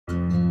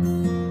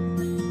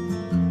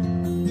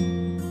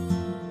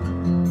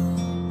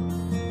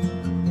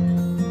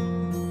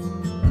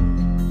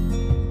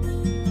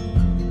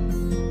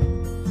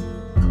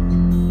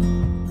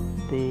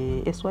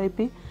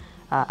SYP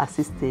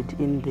assisted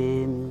in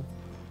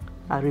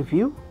the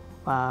review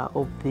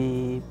of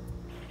the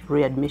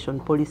readmission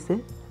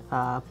policy,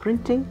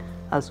 printing,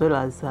 as well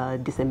as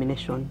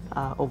dissemination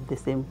of the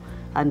same,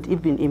 and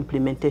even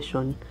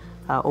implementation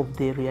of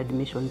the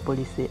readmission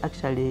policy.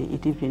 Actually,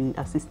 it even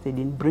assisted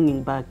in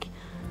bringing back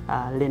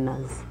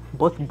learners,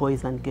 both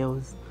boys and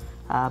girls,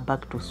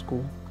 back to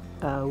school.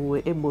 We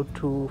were able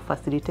to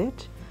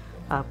facilitate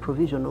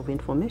provision of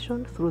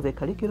information through the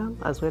curriculum,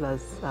 as well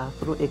as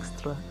through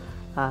extra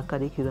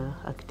curricular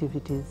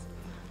activities.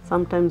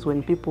 Sometimes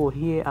when people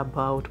hear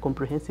about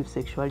comprehensive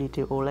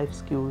sexuality or life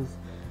skills,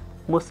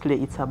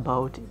 mostly it's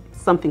about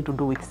something to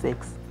do with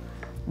sex.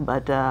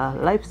 But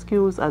life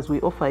skills, as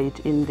we offer it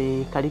in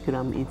the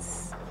curriculum,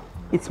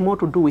 it's more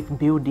to do with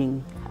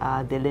building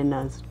the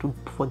learners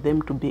for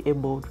them to be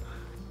able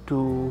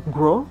to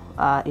grow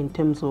in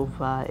terms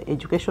of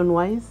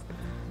education-wise.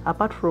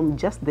 Apart from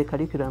just the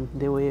curriculum,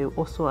 there were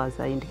also, as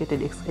I indicated,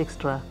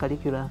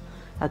 extracurricular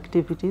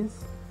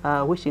activities,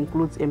 which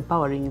includes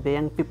empowering the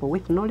young people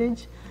with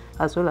knowledge,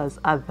 as well as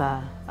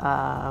other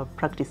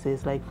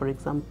practices, like, for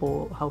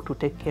example, how to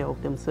take care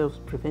of themselves,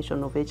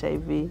 prevention of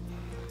HIV,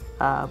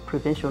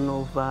 prevention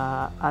of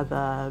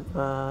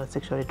other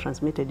sexually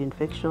transmitted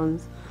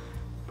infections,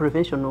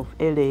 prevention of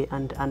early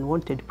and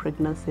unwanted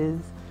pregnancies.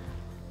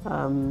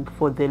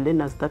 For the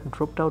learners that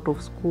dropped out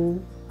of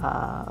school,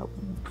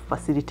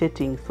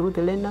 facilitating through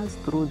the learners,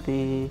 through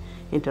the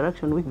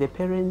interaction with the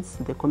parents,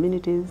 the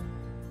communities.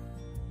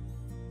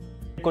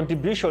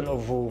 Contribution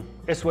of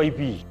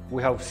SYP,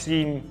 we have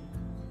seen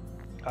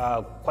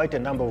quite a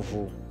number of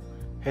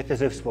health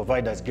service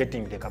providers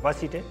getting the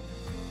capacity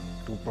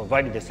to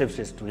provide the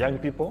services to young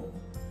people.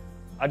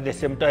 At the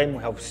same time,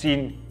 we have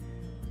seen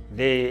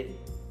the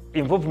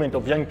involvement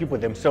of young people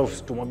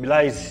themselves to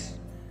mobilize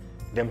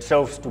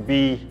themselves to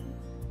be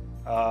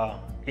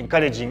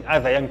encouraging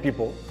other young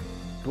people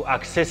to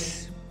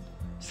access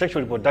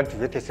sexually reproductive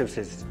health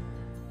services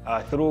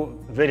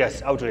through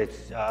various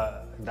outlets,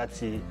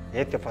 that's the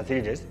health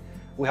facilities.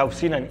 We have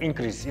seen an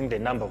increase in the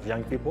number of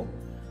young people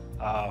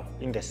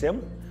in the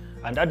same,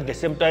 and at the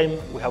same time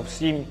we have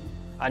seen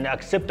an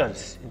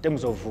acceptance in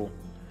terms of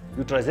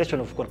utilization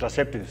of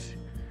contraceptives.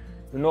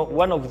 You know,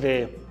 one of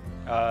the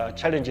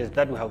challenges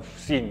that we have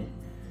seen,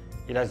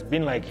 it has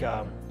been like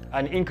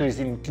an increase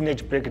in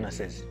teenage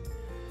pregnancies.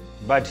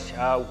 But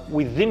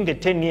within the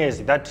 10 years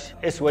that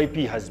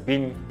SYP has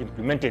been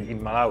implemented in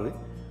Malawi,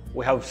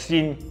 we have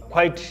seen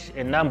quite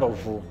a number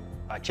of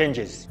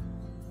changes.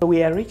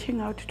 We are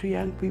reaching out to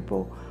young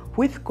people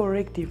with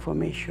correct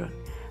information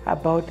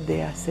about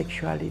their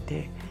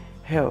sexuality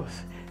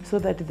health, so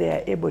that they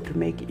are able to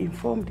make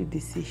informed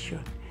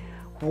decisions.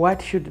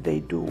 What should they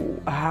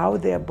do, how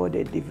their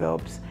body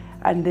develops,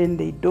 and then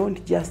they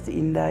don't just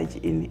indulge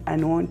in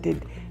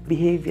unwanted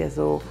behaviors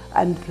or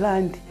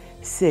unplanned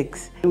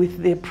sex.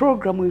 With the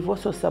program, we've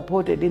also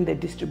supported in the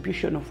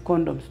distribution of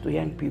condoms to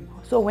young people.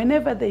 So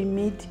whenever they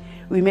meet,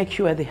 we make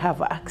sure they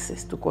have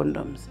access to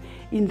condoms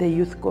in the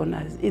youth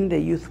corners, in the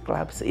youth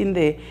clubs, in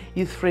the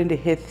youth-friendly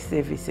health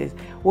services.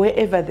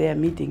 Wherever they are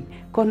meeting,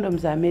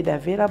 condoms are made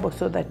available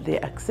so that they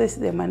access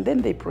them, and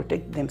then they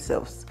protect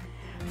themselves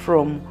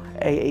from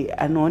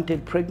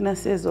unwanted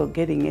pregnancies or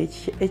getting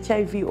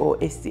HIV or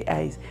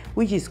STIs,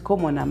 which is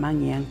common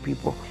among young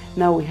people.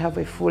 Now we have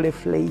a fully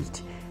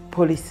fledged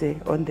policy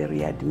on the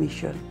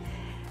readmission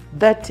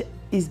that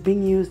is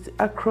being used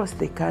across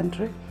the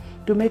country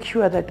to make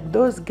sure that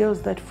those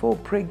girls that fall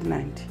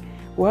pregnant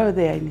while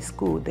they are in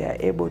school, they are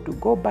able to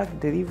go back,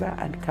 deliver,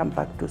 and come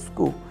back to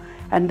school.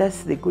 And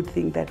that's the good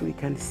thing that we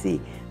can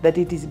see, that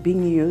it is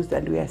being used,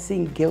 and we are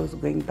seeing girls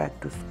going back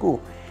to school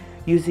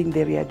using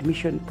the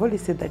readmission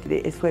policy that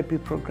the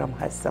SYP program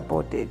has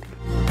supported.